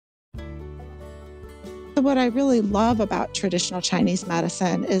What I really love about traditional Chinese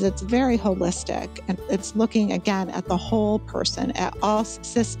medicine is it's very holistic, and it's looking again at the whole person, at all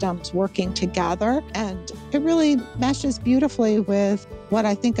systems working together. And it really meshes beautifully with what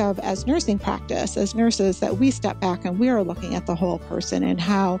I think of as nursing practice, as nurses, that we step back and we are looking at the whole person and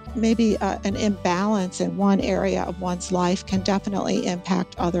how maybe an imbalance in one area of one's life can definitely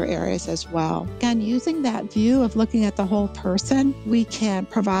impact other areas as well. Again, using that view of looking at the whole person, we can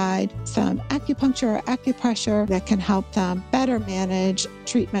provide some acupuncture or acupressure that can help them better manage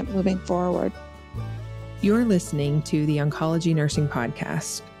treatment moving forward. You're listening to the Oncology Nursing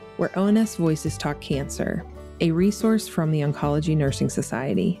Podcast, where ONS Voices talk cancer, a resource from the Oncology Nursing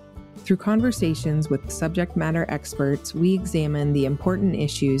Society. Through conversations with subject matter experts, we examine the important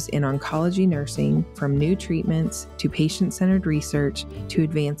issues in oncology nursing, from new treatments to patient-centered research to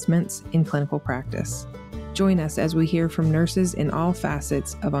advancements in clinical practice. Join us as we hear from nurses in all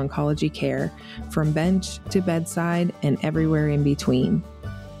facets of oncology care, from bench to bedside and everywhere in between.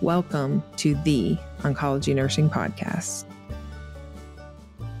 Welcome to the Oncology Nursing Podcast.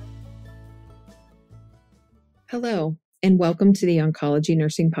 Hello, and welcome to the Oncology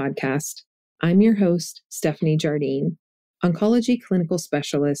Nursing Podcast. I'm your host, Stephanie Jardine, Oncology Clinical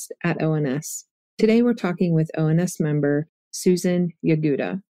Specialist at ONS. Today we're talking with ONS member Susan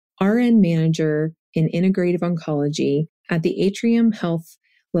Yaguda, RN Manager in Integrative Oncology at the Atrium Health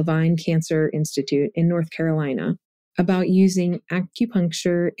Levine Cancer Institute in North Carolina, about using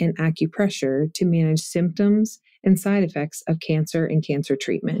acupuncture and acupressure to manage symptoms and side effects of cancer and cancer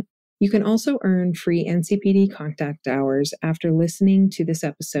treatment. You can also earn free NCPD contact hours after listening to this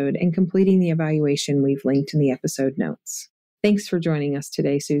episode and completing the evaluation we've linked in the episode notes. Thanks for joining us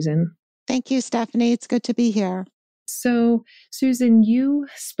today, Susan. Thank you, Stephanie. It's good to be here. So, Susan, you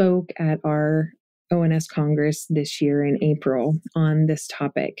spoke at our ONS Congress this year in April on this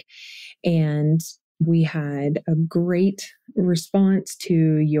topic, and we had a great response to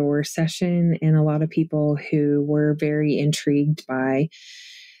your session and a lot of people who were very intrigued by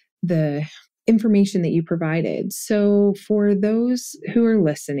the information that you provided. So for those who are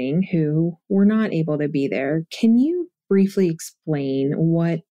listening who were not able to be there, can you briefly explain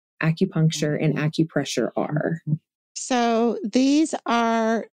what acupuncture and acupressure are? So these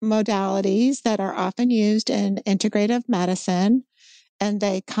are modalities that are often used in integrative medicine, and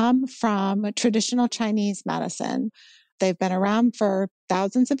they come from traditional Chinese medicine. They've been around for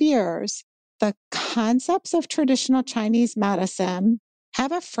thousands of years. The concepts of traditional Chinese medicine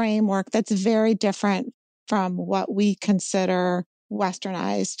have a framework that's very different from what we consider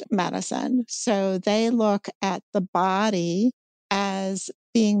westernized medicine. So they look at the body as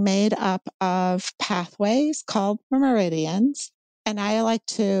being made up of pathways called meridians. And I like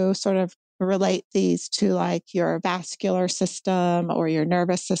to sort of relate these to like your vascular system or your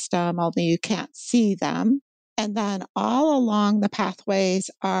nervous system, although you can't see them. And then all along the pathways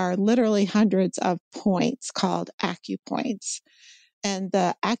are literally hundreds of points called acupoints. And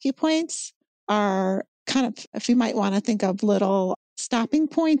the acupoints are kind of, if you might want to think of little stopping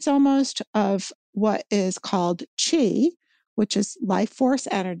points almost of what is called qi, which is life force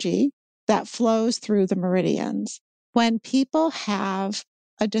energy that flows through the meridians. When people have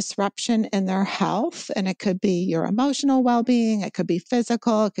a disruption in their health, and it could be your emotional well-being, it could be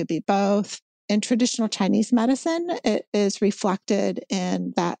physical, it could be both. In traditional Chinese medicine, it is reflected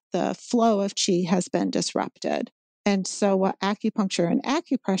in that the flow of qi has been disrupted. And so what acupuncture and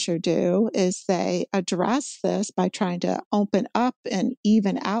acupressure do is they address this by trying to open up and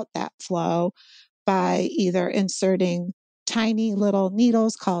even out that flow by either inserting tiny little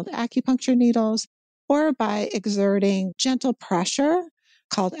needles called acupuncture needles, or by exerting gentle pressure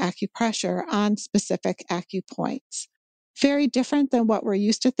called acupressure on specific acupoints. Very different than what we're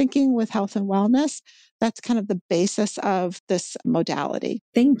used to thinking with health and wellness. That's kind of the basis of this modality.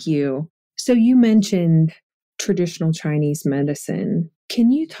 Thank you. So you mentioned traditional Chinese medicine.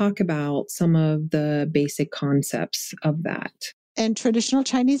 Can you talk about some of the basic concepts of that? In traditional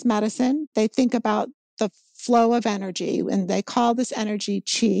Chinese medicine, they think about the flow of energy, and they call this energy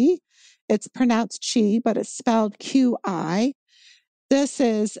qi. It's pronounced qi, but it's spelled qi. This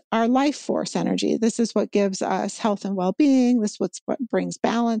is our life force energy. This is what gives us health and well-being. This is what brings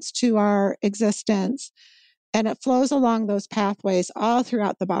balance to our existence. And it flows along those pathways all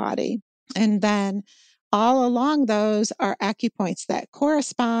throughout the body. And then all along those are acupoints that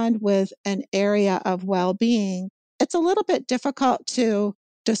correspond with an area of well-being. It's a little bit difficult to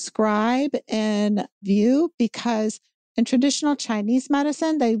describe in view because in traditional Chinese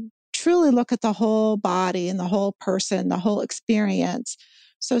medicine, they truly look at the whole body and the whole person, the whole experience.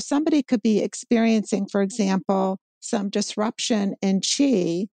 So somebody could be experiencing, for example, some disruption in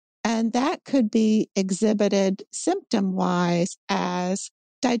qi, And that could be exhibited symptom-wise as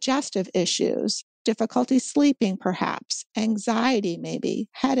digestive issues, difficulty sleeping perhaps, anxiety maybe,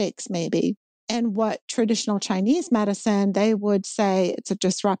 headaches maybe. And what traditional Chinese medicine, they would say it's a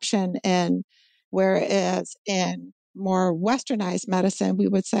disruption in, whereas in more westernized medicine, we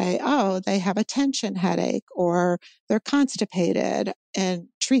would say, oh, they have a tension headache or they're constipated, and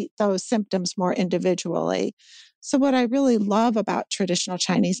treat those symptoms more individually. So what I really love about traditional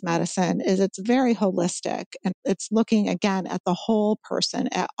Chinese medicine is it's very holistic, and it's looking again at the whole person,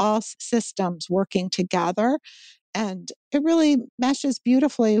 at all systems working together. And it really meshes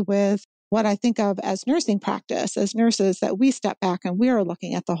beautifully with what I think of as nursing practice, as nurses, that we step back and we are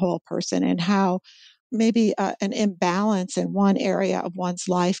looking at the whole person and how maybe an imbalance in one area of one's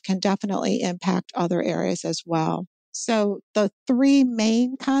life can definitely impact other areas as well. So the three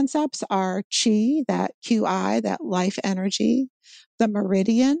main concepts are qi, that QI, that life energy, the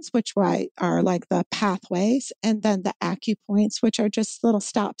meridians, which are like the pathways, and then the acupoints, which are just little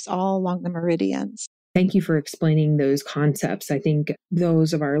stops all along the meridians. Thank you for explaining those concepts. I think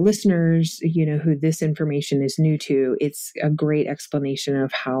those of our listeners, who this information is new to, it's a great explanation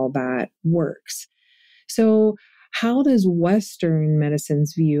of how that works. So, how does Western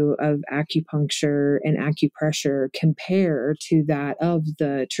medicine's view of acupuncture and acupressure compare to that of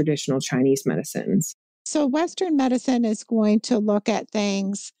the traditional Chinese medicines? So Western medicine is going to look at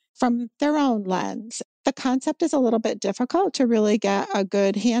things from their own lens. The concept is a little bit difficult to really get a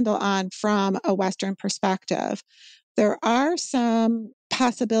good handle on from a Western perspective. There are some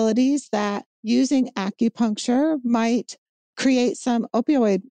possibilities that using acupuncture might create some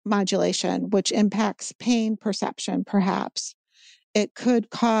opioid modulation, which impacts pain perception, perhaps. It could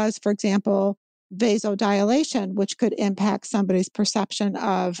cause, for example, vasodilation, which could impact somebody's perception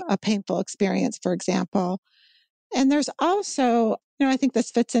of a painful experience, for example. And there's also, I think this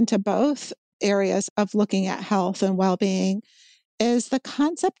fits into both areas of looking at health and well-being, is the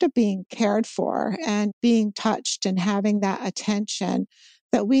concept of being cared for and being touched and having that attention,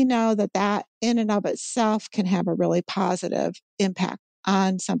 that we know that in and of itself can have a really positive impact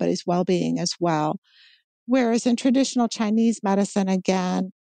on somebody's well-being as well. Whereas in traditional Chinese medicine,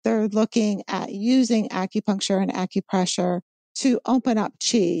 again, they're looking at using acupuncture and acupressure to open up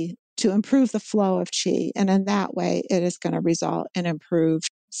qi, to improve the flow of qi. And in that way, it is going to result in improved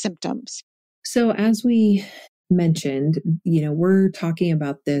symptoms. So as we mentioned, we're talking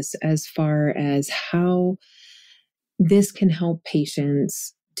about this as far as how this can help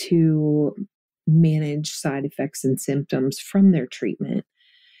patients to manage side effects and symptoms from their treatment.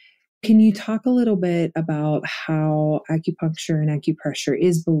 Can you talk a little bit about how acupuncture and acupressure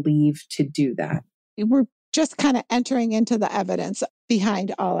is believed to do that? We're just kind of entering into the evidence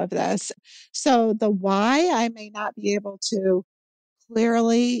behind all of this. So the why I may not be able to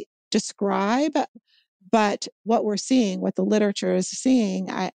clearly describe, but what we're seeing, what the literature is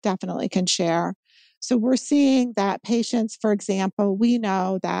seeing, I definitely can share. So we're seeing that patients, for example, we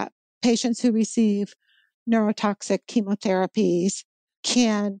know that patients who receive neurotoxic chemotherapies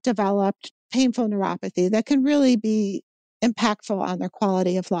can develop painful neuropathy that can really be impactful on their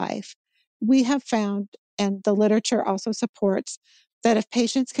quality of life. We have found, and the literature also supports, that if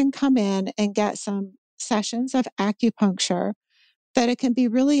patients can come in and get some sessions of acupuncture, that it can be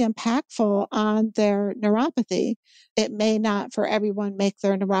really impactful on their neuropathy. It may not for everyone make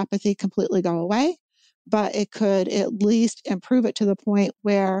their neuropathy completely go away, but it could at least improve it to the point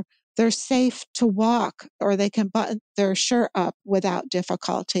where they're safe to walk or they can button their shirt up without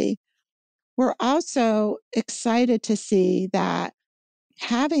difficulty. We're also excited to see that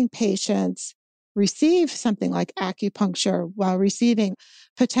having patients receive something like acupuncture while receiving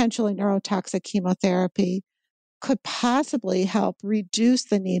potentially neurotoxic chemotherapy could possibly help reduce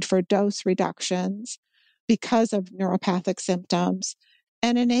the need for dose reductions because of neuropathic symptoms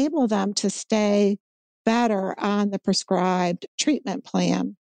and enable them to stay better on the prescribed treatment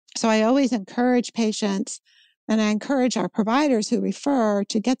plan. So I always encourage patients, and I encourage our providers who refer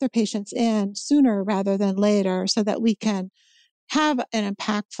to get their patients in sooner rather than later so that we can have an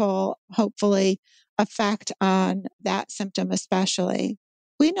impactful, hopefully, effect on that symptom especially.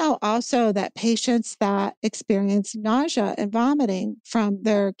 We know also that patients that experience nausea and vomiting from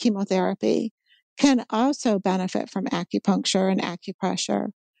their chemotherapy can also benefit from acupuncture and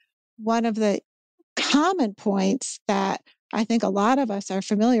acupressure. One of the common points that I think a lot of us are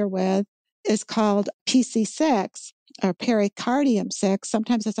familiar with is called PC6 or pericardium 6.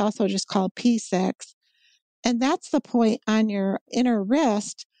 Sometimes it's also just called P6. And that's the point on your inner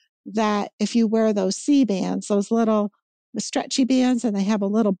wrist that if you wear those C bands, those little stretchy bands, and they have a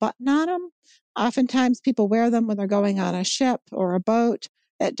little button on them, oftentimes people wear them when they're going on a ship or a boat,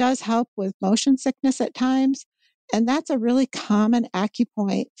 It does help with motion sickness at times. And that's a really common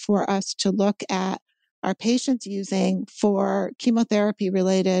acupoint for us to look at our patients using for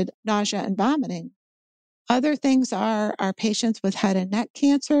chemotherapy-related nausea and vomiting. Other things are our patients with head and neck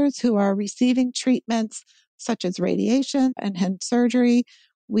cancers who are receiving treatments such as radiation and hand surgery.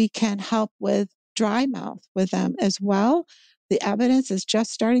 We can help with dry mouth with them as well. The evidence is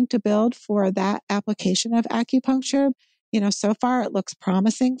just starting to build for that application of acupuncture. So far it looks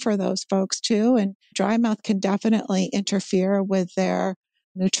promising for those folks too. And dry mouth can definitely interfere with their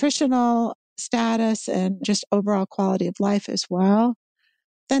nutritional status and just overall quality of life as well.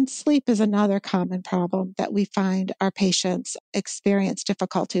 Then sleep is another common problem that we find our patients experience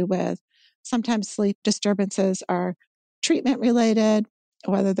difficulty with. Sometimes sleep disturbances are treatment related,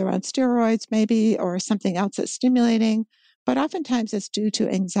 whether they're on steroids maybe or something else that's stimulating, but oftentimes it's due to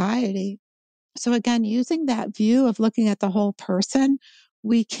anxiety. So again, using that view of looking at the whole person,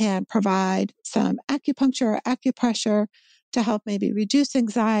 we can provide some acupuncture or acupressure to help maybe reduce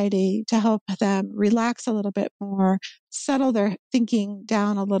anxiety, to help them relax a little bit more, settle their thinking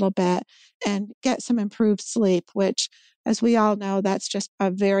down a little bit, and get some improved sleep, which, as we all know, that's just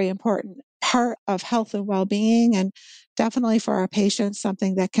a very important part of health and well-being, and definitely for our patients,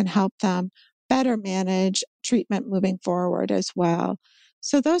 something that can help them better manage treatment moving forward as well.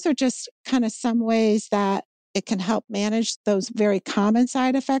 So those are just kind of some ways that it can help manage those very common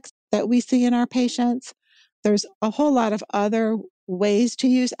side effects that we see in our patients. There's a whole lot of other ways to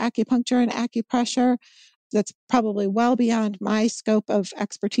use acupuncture and acupressure that's probably well beyond my scope of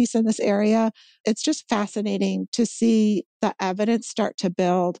expertise in this area. It's just fascinating to see the evidence start to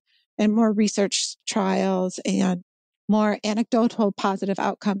build and more research trials and more anecdotal positive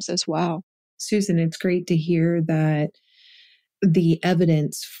outcomes as well. Susan, it's great to hear that the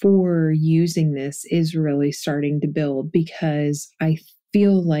evidence for using this is really starting to build, because I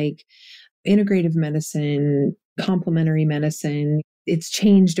feel like integrative medicine, complementary medicine, it's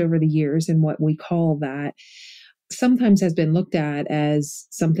changed over the years, and what we call that sometimes has been looked at as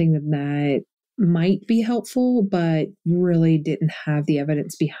something that might be helpful, but really didn't have the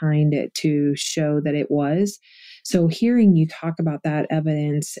evidence behind it to show that it was. So hearing you talk about that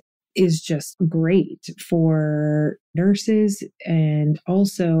evidence is just great for nurses, and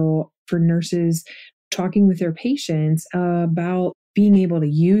also for nurses talking with their patients about being able to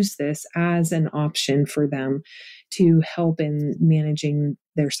use this as an option for them to help in managing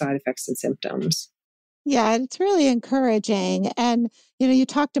their side effects and symptoms. Yeah, it's really encouraging. And, you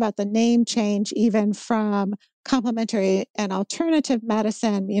talked about the name change even from complementary and alternative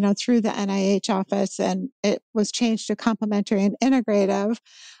medicine, through the NIH office, and it was changed to complementary and integrative.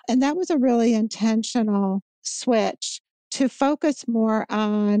 And that was a really intentional switch to focus more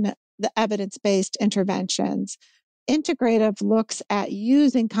on the evidence-based interventions. Integrative looks at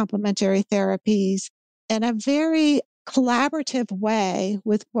using complementary therapies in a very collaborative way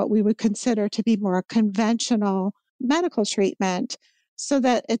with what we would consider to be more conventional medical treatment, so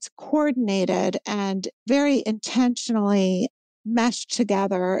that it's coordinated and very intentionally meshed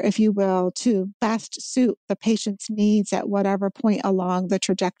together, if you will, to best suit the patient's needs at whatever point along the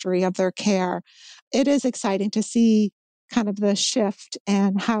trajectory of their care. It is exciting to see kind of the shift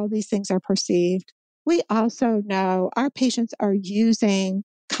and how these things are perceived. We also know our patients are using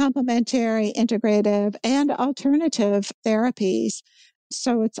complementary, integrative, and alternative therapies.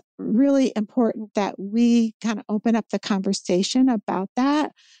 So it's really important that we kind of open up the conversation about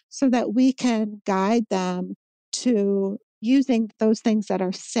that so that we can guide them to using those things that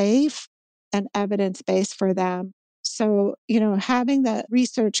are safe and evidence-based for them. So, having that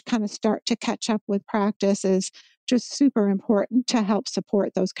research kind of start to catch up with practice is just super important to help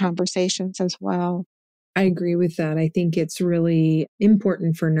support those conversations as well. I agree with that. I think it's really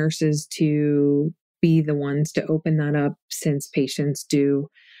important for nurses to be the ones to open that up, since patients do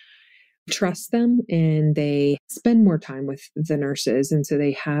trust them and they spend more time with the nurses. And so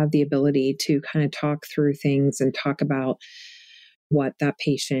they have the ability to kind of talk through things and talk about what that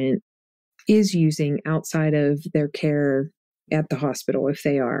patient is using outside of their care at the hospital, if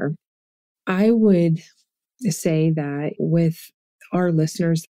they are. I would say that with our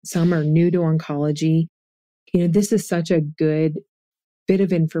listeners, some are new to oncology. This is such a good bit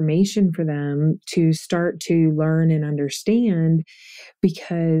of information for them to start to learn and understand,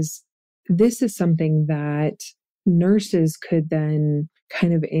 because this is something that nurses could then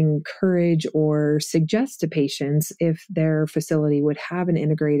kind of encourage or suggest to patients if their facility would have an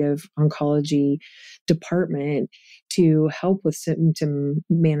integrative oncology department to help with symptom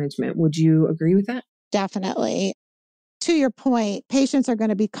management. Would you agree with that? Definitely. To your point, patients are going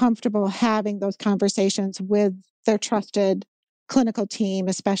to be comfortable having those conversations with their trusted clinical team,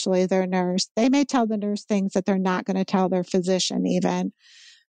 especially their nurse. They may tell the nurse things that they're not going to tell their physician even.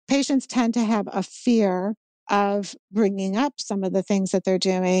 Patients tend to have a fear of bringing up some of the things that they're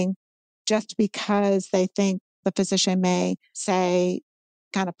doing just because they think the physician may say,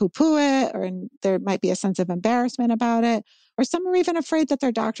 kind of poo-poo it, or there might be a sense of embarrassment about it. Or some are even afraid that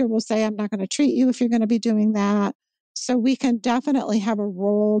their doctor will say, I'm not going to treat you if you're going to be doing that. So we can definitely have a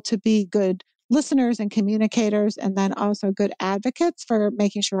role to be good listeners and communicators, and then also good advocates for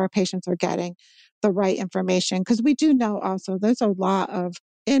making sure our patients are getting the right information. Because we do know also there's a lot of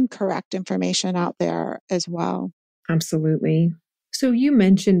incorrect information out there as well. Absolutely. So you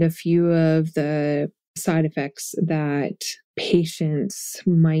mentioned a few of the side effects that patients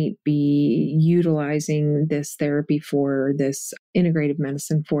might be utilizing this therapy for, this integrative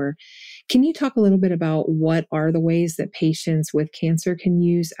medicine for. Can you talk a little bit about what are the ways that patients with cancer can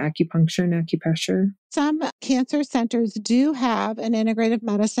use acupuncture and acupressure? Some cancer centers do have an integrative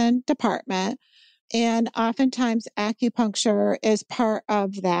medicine department, and oftentimes acupuncture is part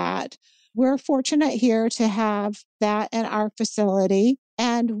of that. We're fortunate here to have that in our facility.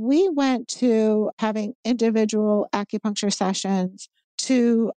 And we went to having individual acupuncture sessions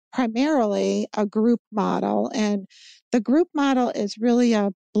to primarily a group model. And the group model is really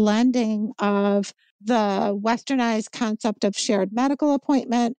a blending of the westernized concept of shared medical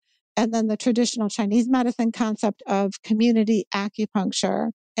appointment and then the traditional Chinese medicine concept of community acupuncture.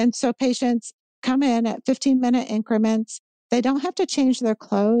 And so patients come in at 15-minute increments. They don't have to change their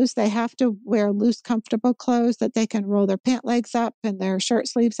clothes. They have to wear loose, comfortable clothes that they can roll their pant legs up and their shirt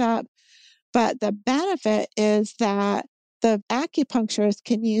sleeves up. But the benefit is that the acupuncturist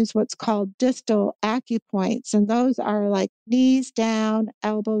can use what's called distal acupoints. And those are like knees down,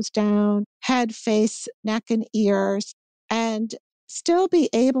 elbows down, head, face, neck, and ears. And still be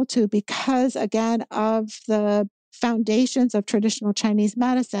able to, because again, of the foundations of traditional Chinese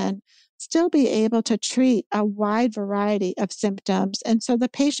medicine, still be able to treat a wide variety of symptoms. And so the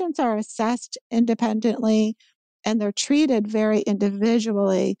patients are assessed independently and they're treated very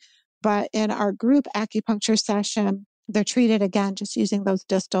individually. But in our group acupuncture session, they're treated again just using those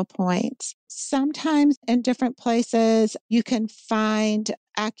distal points. Sometimes in different places, you can find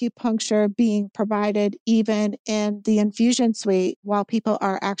acupuncture being provided even in the infusion suite while people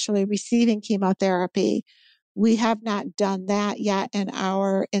are actually receiving chemotherapy. We have not done that yet in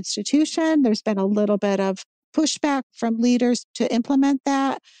our institution. There's been a little bit of pushback from leaders to implement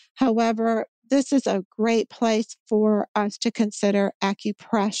that. However, this is a great place for us to consider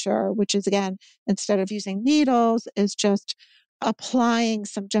acupressure, which is, again, instead of using needles, is just applying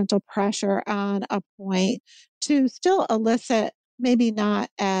some gentle pressure on a point to still elicit maybe not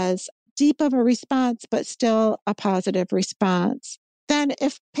as deep of a response, but still a positive response. Then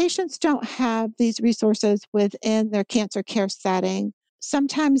if patients don't have these resources within their cancer care setting,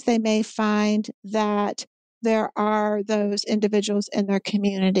 sometimes they may find that there are those individuals in their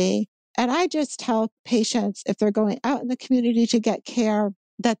community. And I just tell patients if they're going out in the community to get care,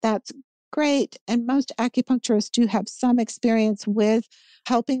 that that's great. And most acupuncturists do have some experience with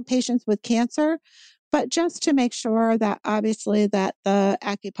helping patients with cancer. But just to make sure that obviously that the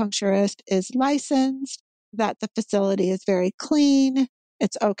acupuncturist is licensed, that the facility is very clean.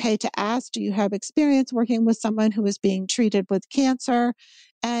 It's okay to ask, do you have experience working with someone who is being treated with cancer?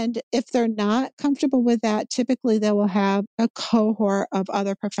 And if they're not comfortable with that, typically they will have a cohort of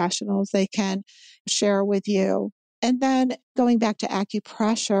other professionals they can share with you. And then going back to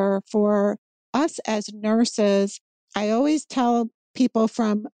acupressure, for us as nurses, I always tell people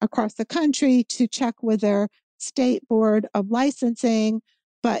from across the country to check with their state board of licensing.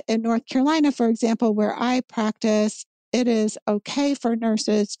 But in North Carolina, for example, where I practice, it is okay for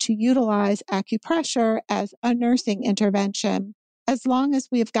nurses to utilize acupressure as a nursing intervention, as long as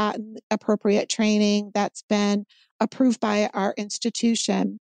we've gotten appropriate training that's been approved by our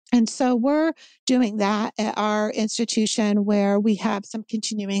institution. And so we're doing that at our institution where we have some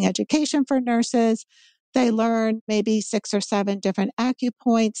continuing education for nurses. They learn maybe 6 or 7 different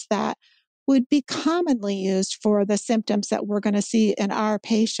acupoints that would be commonly used for the symptoms that we're going to see in our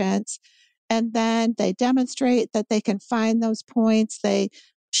patients. And then they demonstrate that they can find those points. They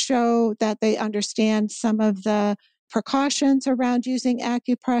show that they understand some of the precautions around using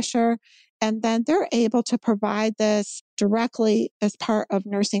acupressure. And then they're able to provide this directly as part of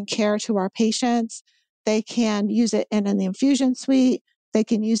nursing care to our patients. They can use it in the infusion suite. They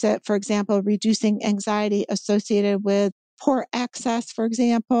can use it, for example, reducing anxiety associated with port access, for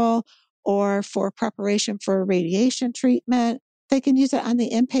example, or for preparation for radiation treatment. They can use it on the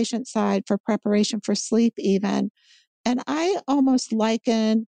inpatient side for preparation for sleep even. And I almost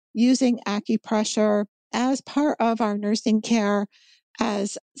liken using acupressure as part of our nursing care,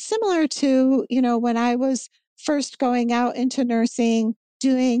 as similar to, when I was first going out into nursing,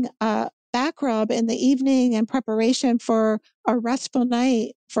 doing a back rub in the evening in preparation for a restful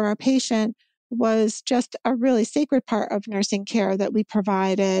night for our patient was just a really sacred part of nursing care that we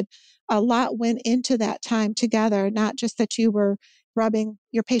provided. A lot went into that time together, not just that you were rubbing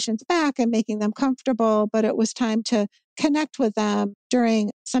your patient's back and making them comfortable, but it was time to connect with them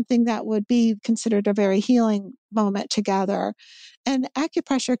during something that would be considered a very healing moment together. And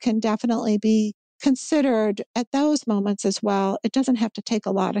acupressure can definitely be considered at those moments as well. It doesn't have to take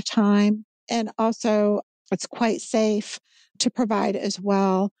a lot of time. And also, it's quite safe to provide as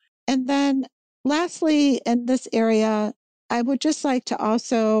well. And then lastly, in this area, I would just like to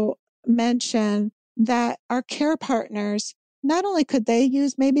also mention that our care partners, not only could they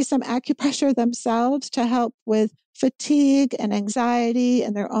use maybe some acupressure themselves to help with fatigue and anxiety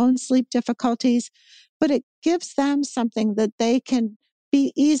and their own sleep difficulties, but it gives them something that they can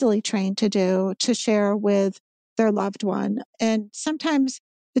be easily trained to do to share with their loved one. And sometimes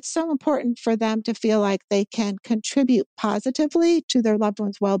it's so important for them to feel like they can contribute positively to their loved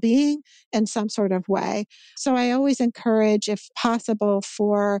one's well-being in some sort of way. So I always encourage, if possible,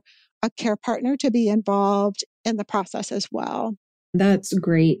 for a care partner to be involved in the process as well. That's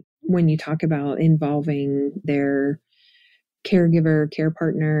great when you talk about involving their caregiver, care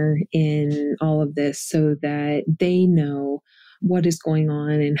partner in all of this so that they know what is going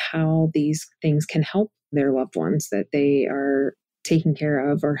on and how these things can help their loved ones that they are taking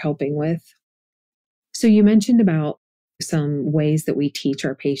care of or helping with. So you mentioned about some ways that we teach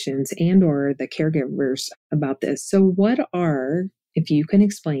our patients and or the caregivers about this. So what are, if you can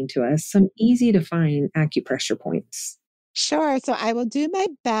explain to us, some easy to find acupressure points? Sure. So I will do my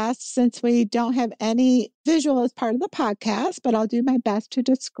best, since we don't have any visual as part of the podcast, but I'll do my best to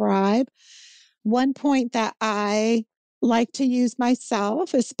describe. One point that I like to use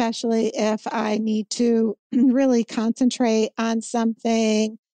myself, especially if I need to really concentrate on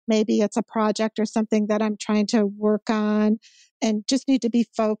something, maybe it's a project or something that I'm trying to work on and just need to be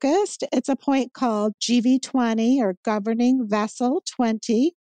focused. It's a point called GV20, or Governing Vessel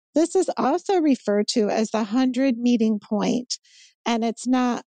 20. This is also referred to as the 100 meeting point. And it's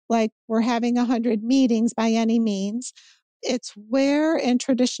not like we're having 100 meetings by any means. It's where in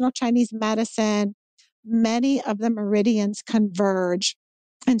traditional Chinese medicine, many of the meridians converge.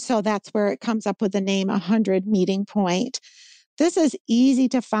 And so that's where it comes up with the name 100 meeting point. This is easy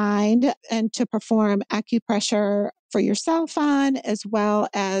to find and to perform acupressure for yourself on, as well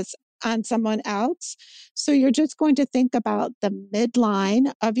as on someone else. So you're just going to think about the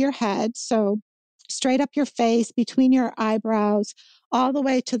midline of your head. So straight up your face, between your eyebrows, all the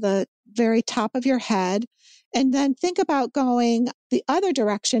way to the very top of your head. And then think about going the other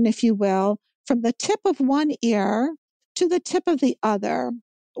direction, if you will, from the tip of one ear to the tip of the other.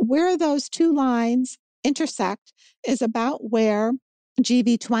 Where those two lines intersect is about where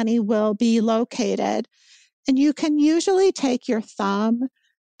GV20 will be located. And you can usually take your thumb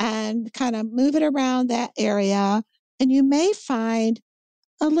and kind of move it around that area. And you may find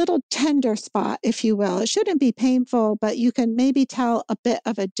a little tender spot, if you will. It shouldn't be painful, but you can maybe tell a bit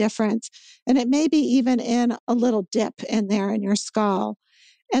of a difference. And it may be even in a little dip in there in your skull.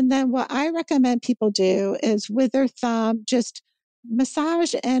 And then what I recommend people do is with their thumb, just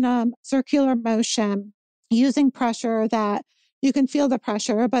massage in a circular motion using pressure that you can feel the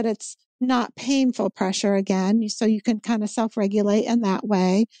pressure, but it's not painful pressure again. So you can kind of self-regulate in that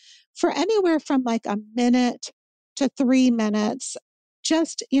way for anywhere from like a minute to 3 minutes.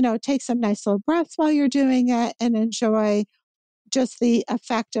 Just, take some nice little breaths while you're doing it and enjoy just the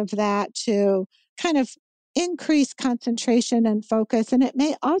effect of that to kind of increase concentration and focus. And it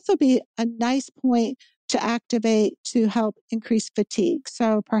may also be a nice point to activate to help increase fatigue.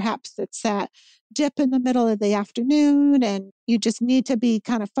 So perhaps it's that dip in the middle of the afternoon and you just need to be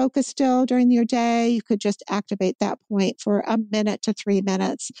kind of focused still during your day. You could just activate that point for a minute to 3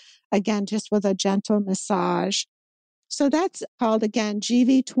 minutes, again, just with a gentle massage. So that's called, again,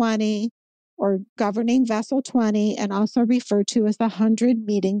 GV20, or Governing Vessel 20, and also referred to as the 100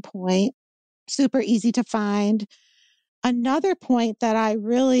 meeting point. Super easy to find. Another point that I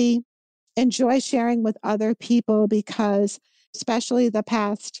really enjoy sharing with other people, because especially the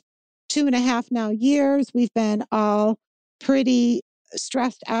past 2.5 now years, we've been all pretty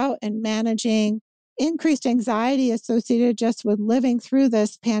stressed out and managing increased anxiety associated just with living through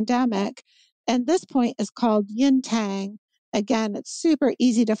this pandemic. And this point is called yin tang. Again, it's super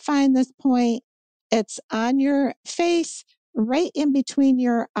easy to find this point. It's on your face, right in between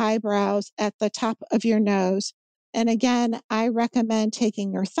your eyebrows at the top of your nose. And again, I recommend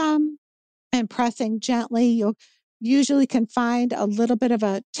taking your thumb and pressing gently. You'll usually can find a little bit of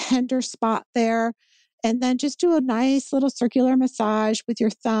a tender spot there. And then just do a nice little circular massage with your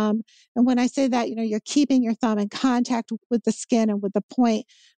thumb. And when I say that, you're keeping your thumb in contact with the skin and with the point,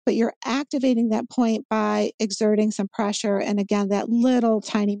 but you're activating that point by exerting some pressure. And again, that little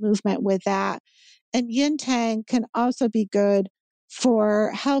tiny movement with that. And yin tang can also be good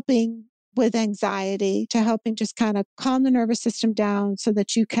for helping with anxiety, to helping just kind of calm the nervous system down so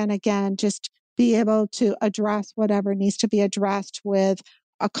that you can, again, just be able to address whatever needs to be addressed with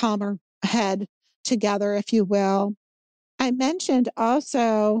a calmer head together, if you will. I mentioned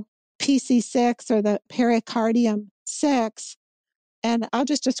also PC6 or the pericardium 6, and I'll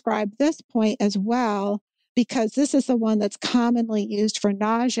just describe this point as well, because this is the one that's commonly used for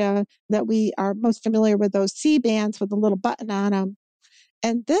nausea, that we are most familiar with, those C bands with a little button on them.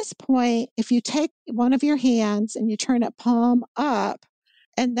 And this point, if you take one of your hands and you turn it palm up,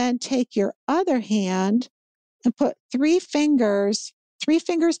 and then take your other hand and put three fingers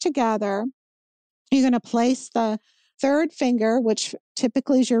together, you're going to place the third finger, which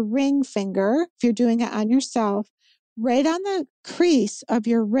typically is your ring finger, if you're doing it on yourself, right on the crease of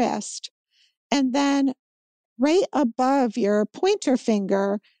your wrist. And then right above your pointer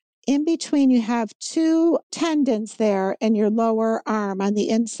finger, in between, you have two tendons there in your lower arm on the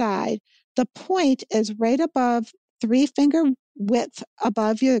inside. The point is right above, 3-finger width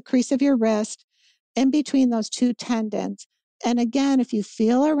above the crease of your wrist, in between those two tendons. And again, if you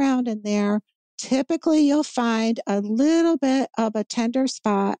feel around in there, typically you'll find a little bit of a tender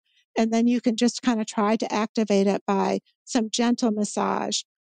spot, and then you can just kind of try to activate it by some gentle massage.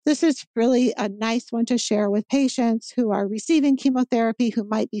 This is really a nice one to share with patients who are receiving chemotherapy, who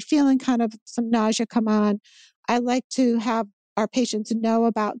might be feeling kind of some nausea come on. I like to have our patients know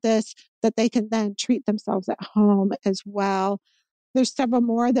about this, that they can then treat themselves at home as well. There's several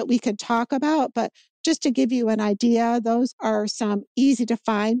more that we could talk about, but just to give you an idea, those are some easy to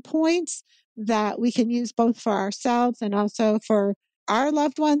find points that we can use both for ourselves and also for our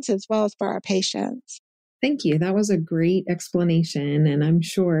loved ones, as well as for our patients. Thank you. That was a great explanation. And I'm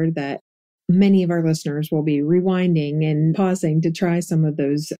sure that many of our listeners will be rewinding and pausing to try some of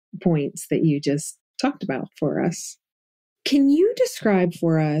those points that you just talked about for us. Can you describe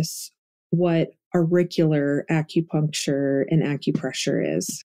for us what auricular acupuncture and acupressure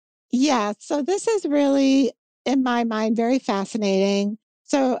is? Yeah, so this is really, in my mind, very fascinating.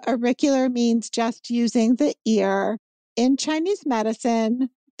 So auricular means just using the ear. In Chinese medicine,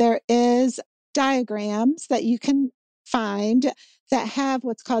 there is diagrams that you can find that have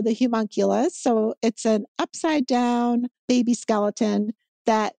what's called the homunculus. So it's an upside down baby skeleton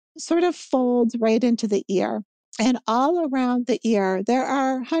that sort of folds right into the ear. And all around the ear, there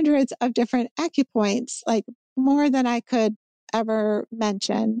are hundreds of different acupoints, like more than I could ever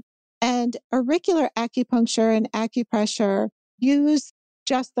mention. And auricular acupuncture and acupressure use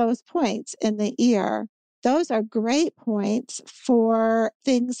just those points in the ear. Those are great points for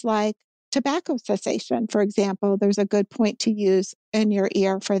things like tobacco cessation, for example. There's a good point to use in your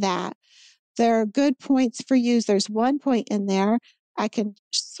ear for that. There are good points for use. There's one point in there. I can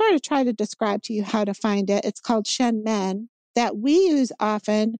sort of try to describe to you how to find it. It's called Shen Men, that we use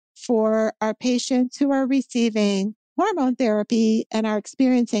often for our patients who are receiving hormone therapy and are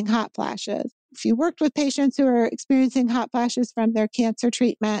experiencing hot flashes. If you worked with patients who are experiencing hot flashes from their cancer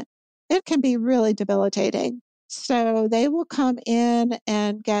treatment, it can be really debilitating. So they will come in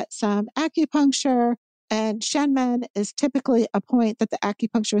and get some acupuncture, and Shenmen is typically a point that the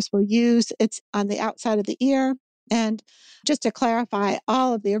acupuncturist will use. It's on the outside of the ear. And just to clarify,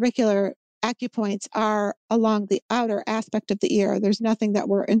 all of the auricular acupoints are along the outer aspect of the ear. There's nothing that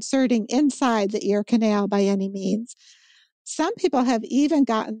we're inserting inside the ear canal by any means. Some people have even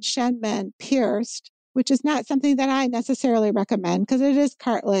gotten Shenmen pierced, which is not something that I necessarily recommend because it is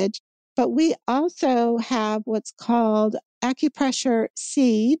cartilage. But we also have what's called acupressure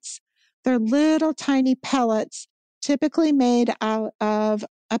seeds. They're little tiny pellets, typically made out of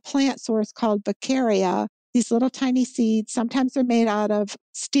a plant source called Baccaria. These little tiny seeds, sometimes they're made out of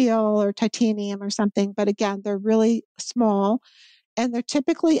steel or titanium or something, but again, they're really small, and they're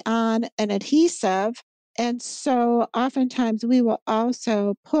typically on an adhesive. And so oftentimes we will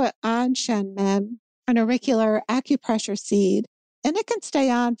also put on Shenmen an auricular acupressure seed, and it can stay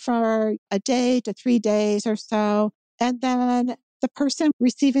on for a day to 3 days or so. And then the person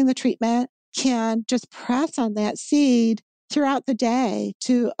receiving the treatment can just press on that seed throughout the day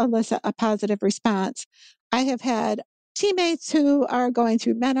to elicit a positive response. I have had teammates who are going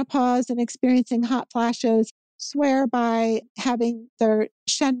through menopause and experiencing hot flashes swear by having their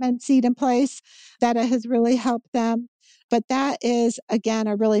Shenmen seed in place that it has really helped them. But that is, again,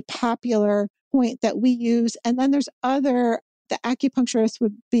 a really popular point that we use. And then there's the acupuncturist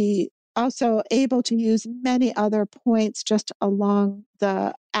would be also able to use many other points just along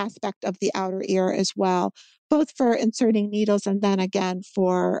the aspect of the outer ear as well, both for inserting needles and then again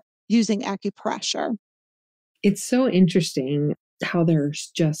for using acupressure. It's so interesting how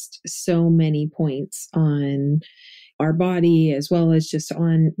there's just so many points on our body as well as just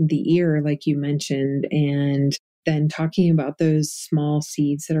on the ear, like you mentioned, and then talking about those small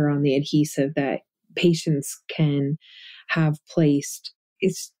seeds that are on the adhesive that patients can have placed.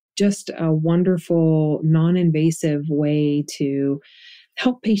 It's just a wonderful, non-invasive way to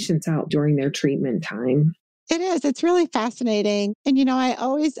help patients out during their treatment time. It is. It's really fascinating. And, I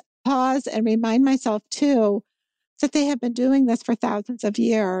always pause and remind myself too that they have been doing this for thousands of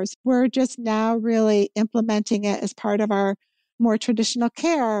years. We're just now really implementing it as part of our more traditional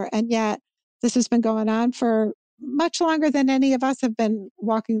care. And yet this has been going on for much longer than any of us have been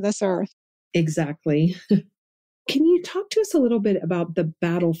walking this earth. Exactly. Can you talk to us a little bit about the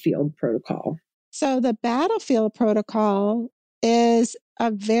battlefield protocol? So the battlefield protocol is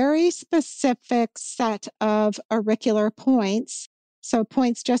a very specific set of auricular points. So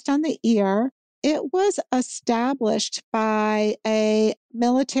points just on the ear. It was established by a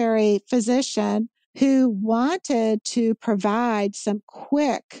military physician who wanted to provide some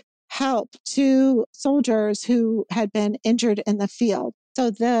quick help to soldiers who had been injured in the field.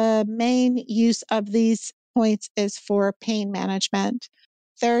 So the main use of these points is for pain management.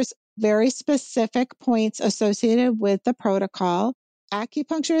 There's very specific points associated with the protocol.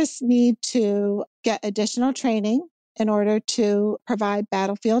 Acupuncturists need to get additional training in order to provide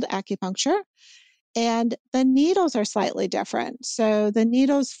battlefield acupuncture. And the needles are slightly different. So the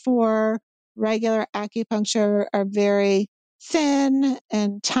needles for regular acupuncture are very thin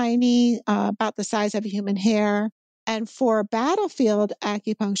and tiny, about the size of a human hair. And for battlefield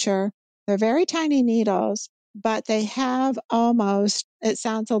acupuncture, they're very tiny needles, but they have almost, it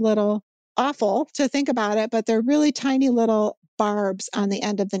sounds a little awful to think about it, but they're really tiny little barbs on the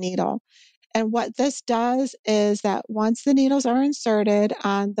end of the needle. And what this does is that once the needles are inserted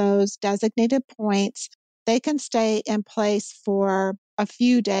on those designated points, they can stay in place for a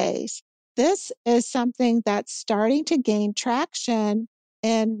few days. This is something that's starting to gain traction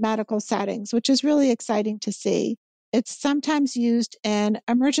in medical settings, which is really exciting to see. It's sometimes used in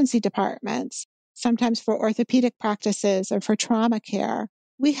emergency departments, sometimes for orthopedic practices or for trauma care.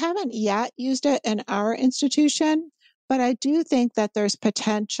 We haven't yet used it in our institution, but I do think that there's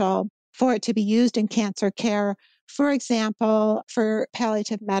potential for it to be used in cancer care, for example, for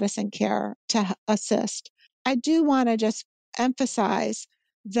palliative medicine care to assist. I do want to just emphasize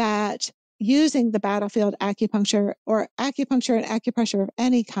that using the battlefield acupuncture or acupuncture and acupressure of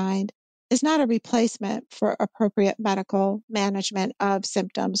any kind is not a replacement for appropriate medical management of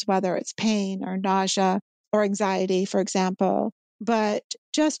symptoms, whether it's pain or nausea or anxiety, for example. But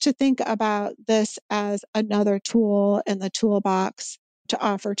just to think about this as another tool in the toolbox to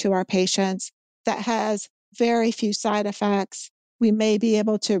offer to our patients that has very few side effects. We may be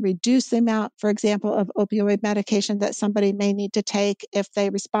able to reduce the amount, for example, of opioid medication that somebody may need to take if they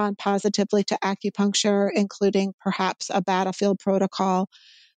respond positively to acupuncture, including perhaps a battlefield protocol.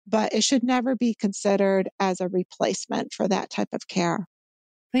 But it should never be considered as a replacement for that type of care.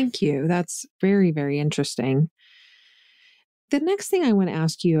 Thank you. That's very, very interesting. The next thing I want to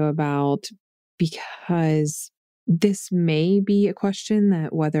ask you about, because this may be a question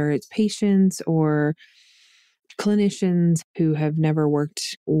that whether it's patients or clinicians who have never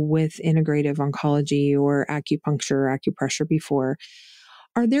worked with integrative oncology or acupuncture or acupressure before,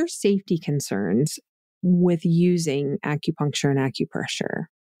 are there safety concerns with using acupuncture and acupressure?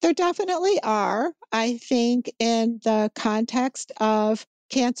 There definitely are. I think in the context of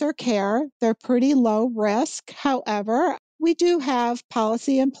cancer care, they're pretty low risk. However, we do have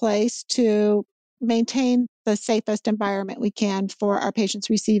policy in place to maintain the safest environment we can for our patients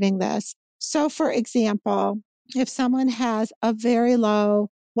receiving this. So, for example, if someone has a very low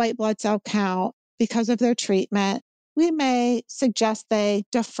white blood cell count because of their treatment, we may suggest they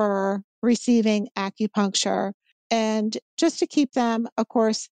defer receiving acupuncture. And just to keep them, of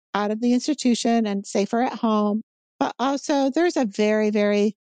course, out of the institution and safer at home. But also, there's a very,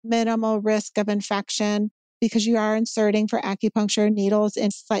 very minimal risk of infection because you are inserting for acupuncture needles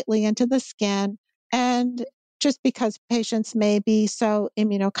in slightly into the skin. And just because patients may be so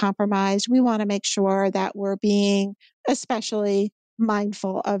immunocompromised, we want to make sure that we're being especially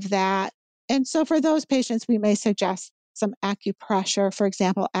mindful of that. And so for those patients, we may suggest some acupressure, for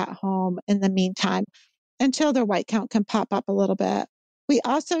example, at home in the meantime, until their white count can pop up a little bit. We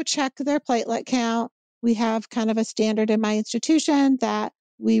also check their platelet count we have kind of a standard in my institution that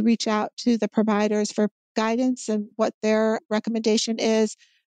we reach out to the providers for guidance and what their recommendation is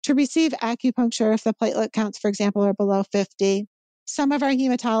to receive acupuncture if the platelet counts, for example, are below 50. Some of our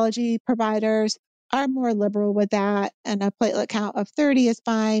hematology providers are more liberal with that, and a platelet count of 30 is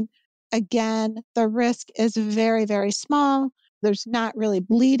fine. Again, the risk is very, very small. There's not really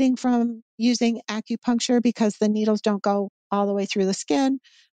bleeding from using acupuncture because the needles don't go all the way through the skin,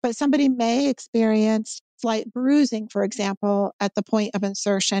 but somebody may experience slight bruising, for example, at the point of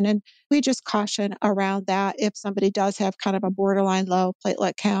insertion. And we just caution around that if somebody does have kind of a borderline low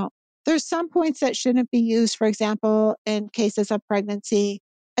platelet count. There's some points that shouldn't be used, for example, in cases of pregnancy.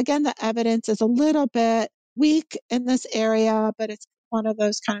 Again, the evidence is a little bit weak in this area, but it's one of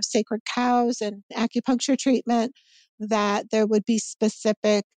those kind of sacred cows in acupuncture treatment that there would be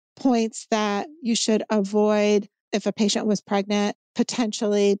specific points that you should avoid if a patient was pregnant,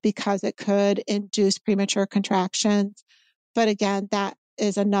 potentially because it could induce premature contractions. But again, that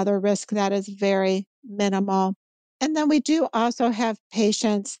is another risk that is very minimal. And then we do also have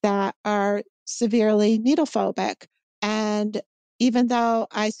patients that are severely needle phobic. And even though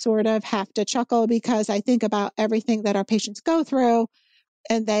I sort of have to chuckle because I think about everything that our patients go through,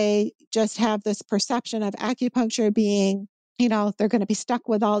 and they just have this perception of acupuncture being, they're going to be stuck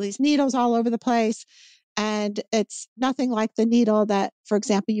with all these needles all over the place. And it's nothing like the needle that, for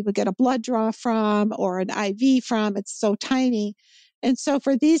example, you would get a blood draw from or an IV from. It's so tiny. And so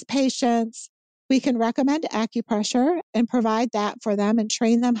for these patients, we can recommend acupressure and provide that for them and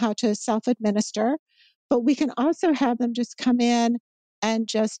train them how to self-administer. But we can also have them just come in and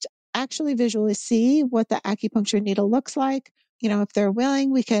just actually visually see what the acupuncture needle looks like. If they're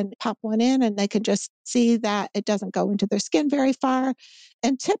willing, we can pop one in and they can just see that it doesn't go into their skin very far.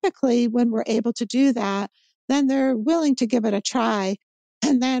 And typically, when we're able to do that, then they're willing to give it a try.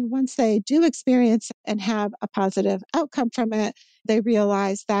 And then once they do experience and have a positive outcome from it, they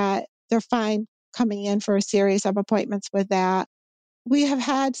realize that they're fine coming in for a series of appointments with that. We have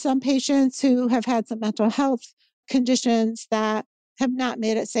had some patients who have had some mental health conditions that have not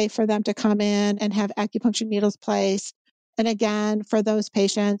made it safe for them to come in and have acupuncture needles placed. And again, for those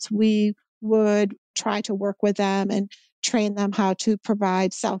patients, we would try to work with them and train them how to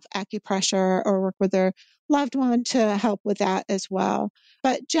provide self acupressure or work with their loved one to help with that as well.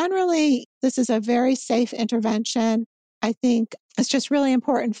 But generally, this is a very safe intervention. I think it's just really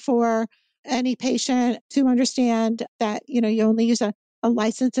important for any patient to understand that, you only use a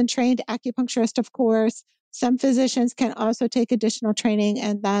licensed and trained acupuncturist, of course. Some physicians can also take additional training,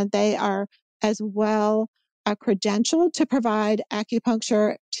 and then they are as well credentialed to provide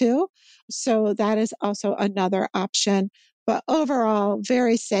acupuncture too. So that is also another option. But overall,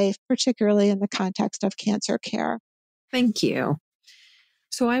 very safe, particularly in the context of cancer care. Thank you.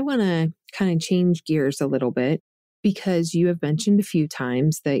 So I want to kind of change gears a little bit because you have mentioned a few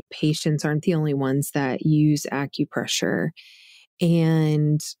times that patients aren't the only ones that use acupressure.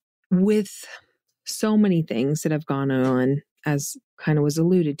 And with so many things that have gone on, as kind of was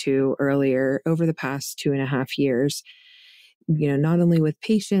alluded to earlier, over the past 2.5 years, not only with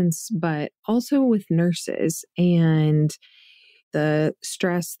patients, but also with nurses and the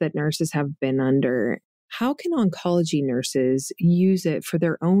stress that nurses have been under. How can oncology nurses use it for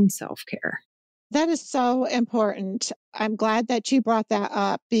their own self-care? That is so important. I'm glad that you brought that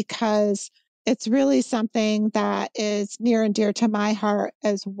up because it's really something that is near and dear to my heart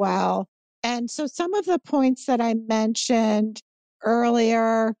as well. And so some of the points that I mentioned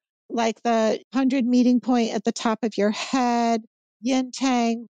earlier, like the 100 meeting point at the top of your head, yin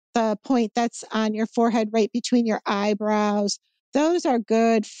tang, the point that's on your forehead right between your eyebrows, those are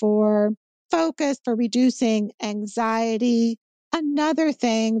good for focus, for reducing anxiety. Another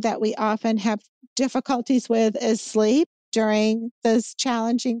thing that we often have difficulties with is sleep during this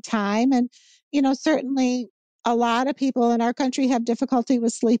challenging time. And, certainly a lot of people in our country have difficulty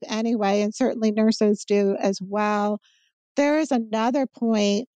with sleep anyway, and certainly nurses do as well. There is another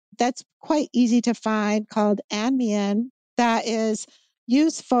point that's quite easy to find called Anmian that is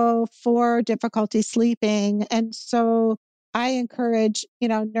useful for difficulty sleeping. And so I encourage,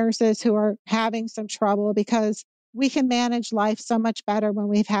 nurses who are having some trouble because we can manage life so much better when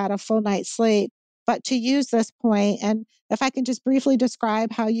we've had a full night's sleep. But to use this point, and if I can just briefly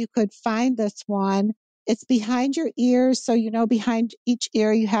describe how you could find this one, it's behind your ears. So, behind each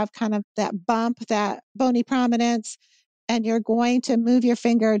ear, you have kind of that bump, that bony prominence, and you're going to move your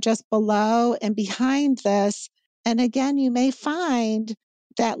finger just below and behind this. And again, you may find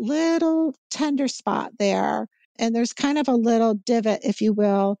that little tender spot there. And there's kind of a little divot, if you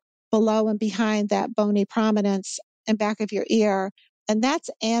will, below and behind that bony prominence and back of your ear. and that's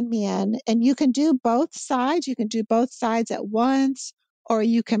Anmian. And you can do both sides. You can do both sides at once, or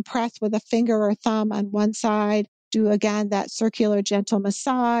you can press with a finger or thumb on one side, do again that circular gentle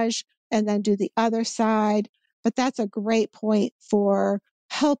massage, and then do the other side. But that's a great point for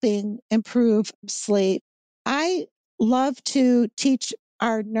helping improve sleep. I love to teach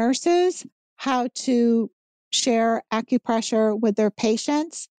our nurses how to share acupressure with their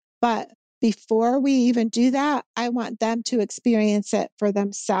patients, but before we even do that, I want them to experience it for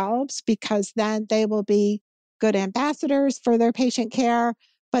themselves, because then they will be good ambassadors for their patient care,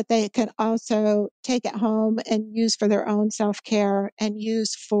 but they can also take it home and use for their own self-care and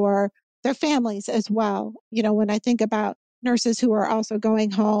use for their families as well. When I think about nurses who are also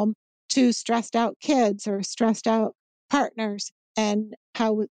going home to stressed out kids or stressed out partners, and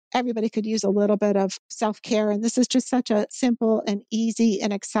how everybody could use a little bit of self-care. And this is just such a simple and easy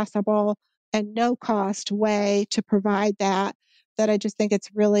and accessible and no cost way to provide that I just think it's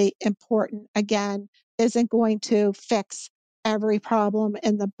really important. Again, isn't going to fix every problem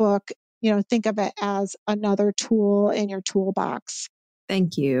in the book. Think of it as another tool in your toolbox.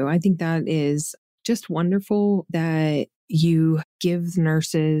 Thank you. I think that is just wonderful that you give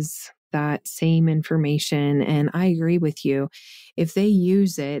nurses that same information. And I agree with you. If they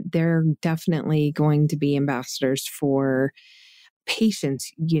use it, they're definitely going to be ambassadors for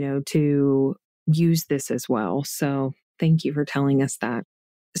patients, to use this as well. So thank you for telling us that.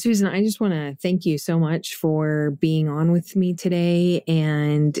 Susan, I just want to thank you so much for being on with me today.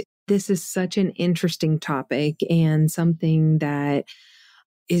 And this is such an interesting topic and something that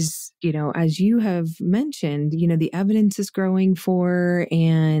is, as you have mentioned, the evidence is growing for,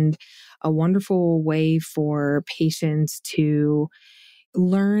 and a wonderful way for patients to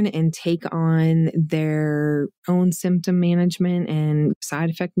learn and take on their own symptom management and side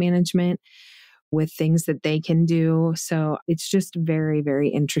effect management with things that they can do. So it's just very, very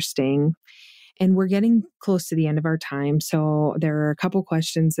interesting. And we're getting close to the end of our time. So there are a couple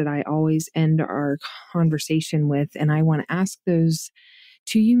questions that I always end our conversation with, and I want to ask those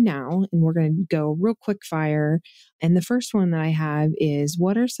to you now. And we're going to go real quick fire. And the first one that I have is,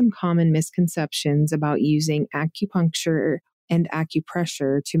 what are some common misconceptions about using acupuncture and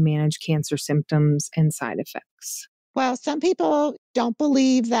acupressure to manage cancer symptoms and side effects? Well, some people don't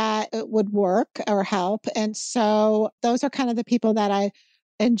believe that it would work or help. And so those are kind of the people that I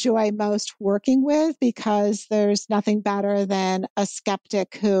enjoy most working with, because there's nothing better than a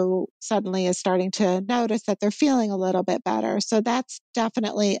skeptic who suddenly is starting to notice that they're feeling a little bit better. So that's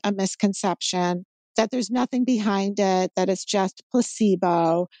definitely a misconception, that there's nothing behind it, that it's just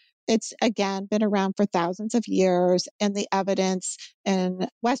placebo. It's, again, been around for thousands of years, and the evidence in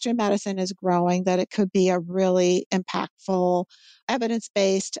Western medicine is growing that it could be a really impactful,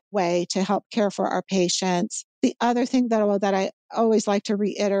 evidence-based way to help care for our patients. The other thing that I always like to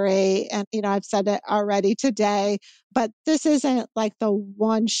reiterate, and I've said it already today, but this isn't like the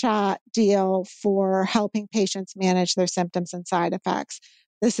one-shot deal for helping patients manage their symptoms and side effects.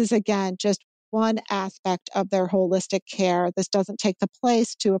 This is, again, just one aspect of their holistic care. This doesn't take the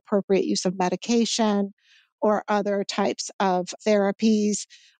place to appropriate use of medication or other types of therapies.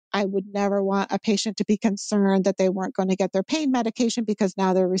 I would never want a patient to be concerned that they weren't going to get their pain medication because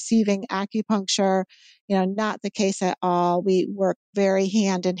now they're receiving acupuncture. Not the case at all. We work very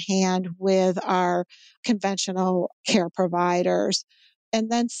hand in hand with our conventional care providers.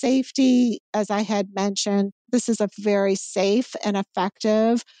 And then safety, as I had mentioned, this is a very safe and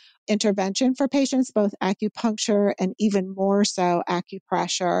effective intervention for patients, both acupuncture and even more so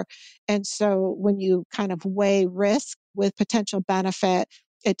acupressure. And so when you kind of weigh risk with potential benefit,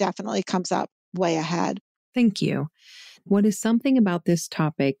 it definitely comes up way ahead. Thank you. What is something about this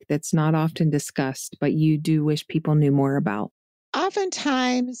topic that's not often discussed, but you do wish people knew more about?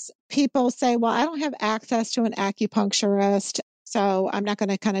 Oftentimes people say, well, I don't have access to an acupuncturist, so I'm not going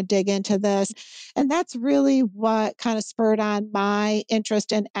to kind of dig into this. And that's really what kind of spurred on my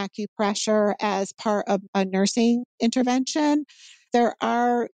interest in acupressure as part of a nursing intervention. There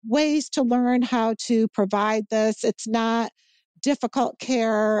are ways to learn how to provide this. It's not difficult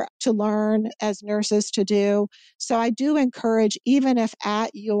care to learn as nurses to do. So I do encourage, even if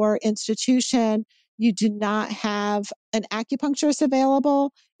at your institution you do not have an acupuncturist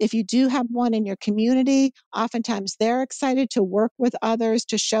available, if you do have one in your community, oftentimes they're excited to work with others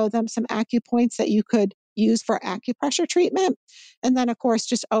to show them some acupoints that you could use for acupressure treatment. And then, of course,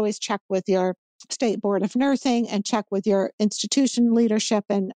 just always check with your state board of nursing and check with your institution leadership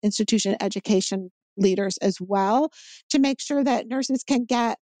and institution education leaders as well, to make sure that nurses can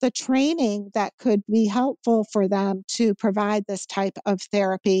get the training that could be helpful for them to provide this type of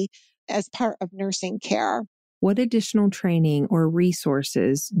therapy as part of nursing care. What additional training or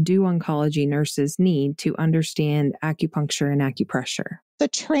resources do oncology nurses need to understand acupuncture and acupressure? The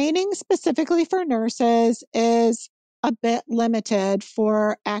training specifically for nurses is a bit limited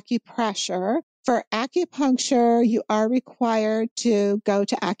for acupressure. For acupuncture, you are required to go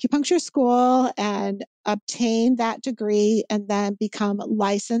to acupuncture school and obtain that degree and then become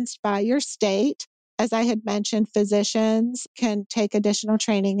licensed by your state. As I had mentioned, physicians can take additional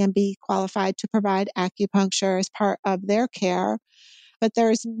training and be qualified to provide acupuncture as part of their care, but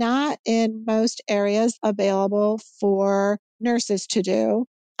there's not in most areas available for nurses to do.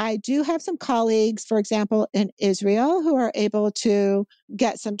 I do have some colleagues, for example, in Israel, who are able to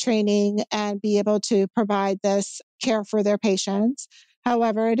get some training and be able to provide this care for their patients.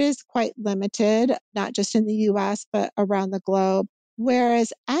 However, it is quite limited, not just in the US, but around the globe.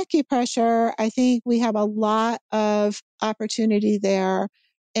 Whereas acupressure, I think we have a lot of opportunity there.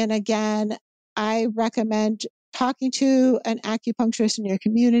 And again, I recommend talking to an acupuncturist in your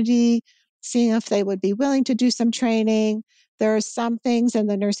community, seeing if they would be willing to do some training. There are some things in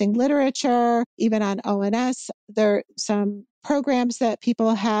the nursing literature, even on ONS. There are some programs that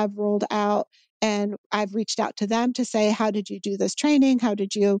people have rolled out, and I've reached out to them to say, how did you do this training? How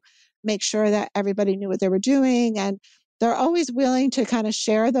did you make sure that everybody knew what they were doing? And they're always willing to kind of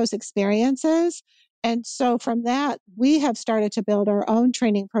share those experiences. And so from that, we have started to build our own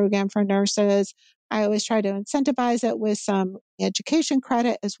training program for nurses. I always try to incentivize it with some education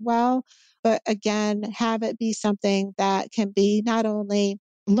credit as well. But again, have it be something that can be not only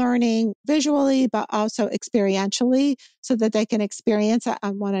learning visually, but also experientially so that they can experience it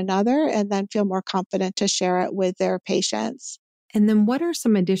on one another and then feel more confident to share it with their patients. And then what are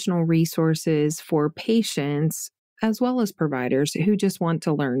some additional resources for patients as well as providers who just want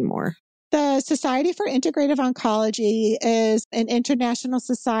to learn more? The Society for Integrative Oncology is an international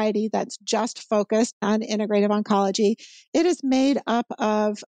society that's just focused on integrative oncology. It is made up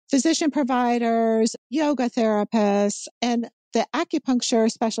of physician providers, yoga therapists, and the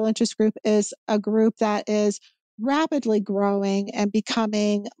acupuncture special interest group is a group that is rapidly growing and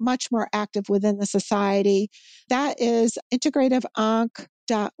becoming much more active within the society. That is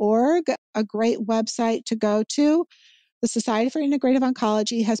integrativeonc.org, a great website to go to. The Society for Integrative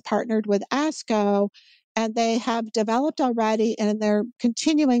Oncology has partnered with ASCO, and they have developed already, and they're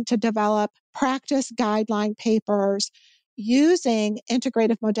continuing to develop practice guideline papers using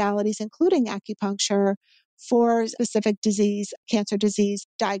integrative modalities, including acupuncture, for specific disease, cancer disease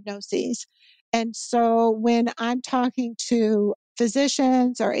diagnoses. And so when I'm talking to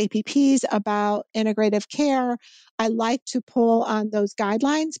physicians or APPs about integrative care, I like to pull on those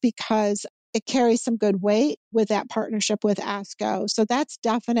guidelines because it carries some good weight with that partnership with ASCO. So that's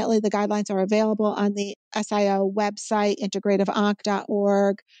definitely, the guidelines are available on the SIO website,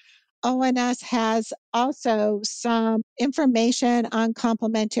 integrativeonc.org. ONS has also some information on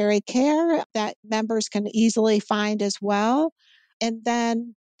complementary care that members can easily find as well. And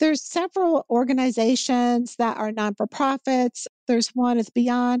then there's several organizations that are non-for-profits. There's one is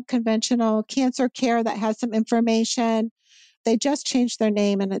Beyond Conventional Cancer Care that has some information. They just changed their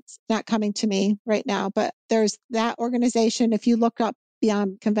name and it's not coming to me right now, but there's that organization. If you look up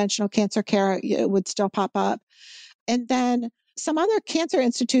Beyond Conventional Cancer Care, it would still pop up. And then some other cancer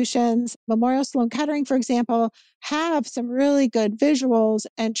institutions, Memorial Sloan Kettering, for example, have some really good visuals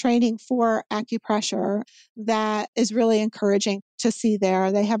and training for acupressure that is really encouraging to see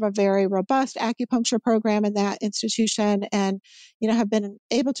there. They have a very robust acupuncture program in that institution and, have been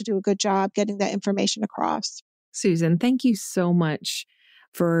able to do a good job getting that information across. Susan, thank you so much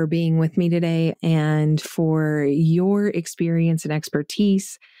for being with me today and for your experience and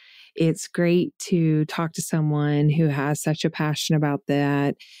expertise. It's great to talk to someone who has such a passion about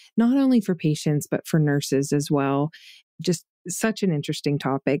that, not only for patients, but for nurses as well. Just such an interesting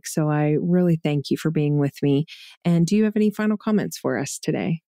topic. So I really thank you for being with me. And do you have any final comments for us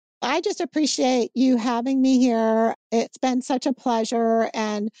today? I just appreciate you having me here. It's been such a pleasure,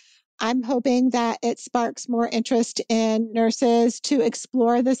 and I'm hoping that it sparks more interest in nurses to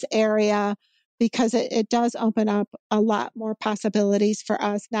explore this area because it does open up a lot more possibilities for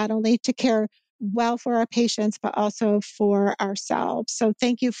us, not only to care well for our patients, but also for ourselves. So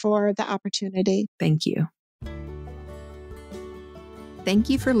thank you for the opportunity. Thank you. Thank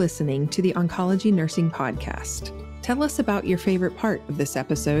you for listening to the Oncology Nursing Podcast. Tell us about your favorite part of this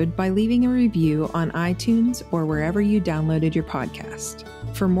episode by leaving a review on iTunes or wherever you downloaded your podcast.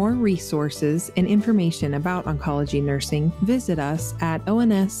 For more resources and information about oncology nursing, visit us at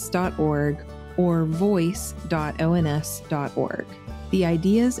ons.org or voice.ons.org. The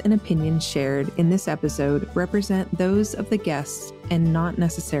ideas and opinions shared in this episode represent those of the guests and not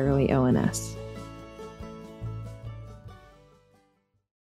necessarily ONS.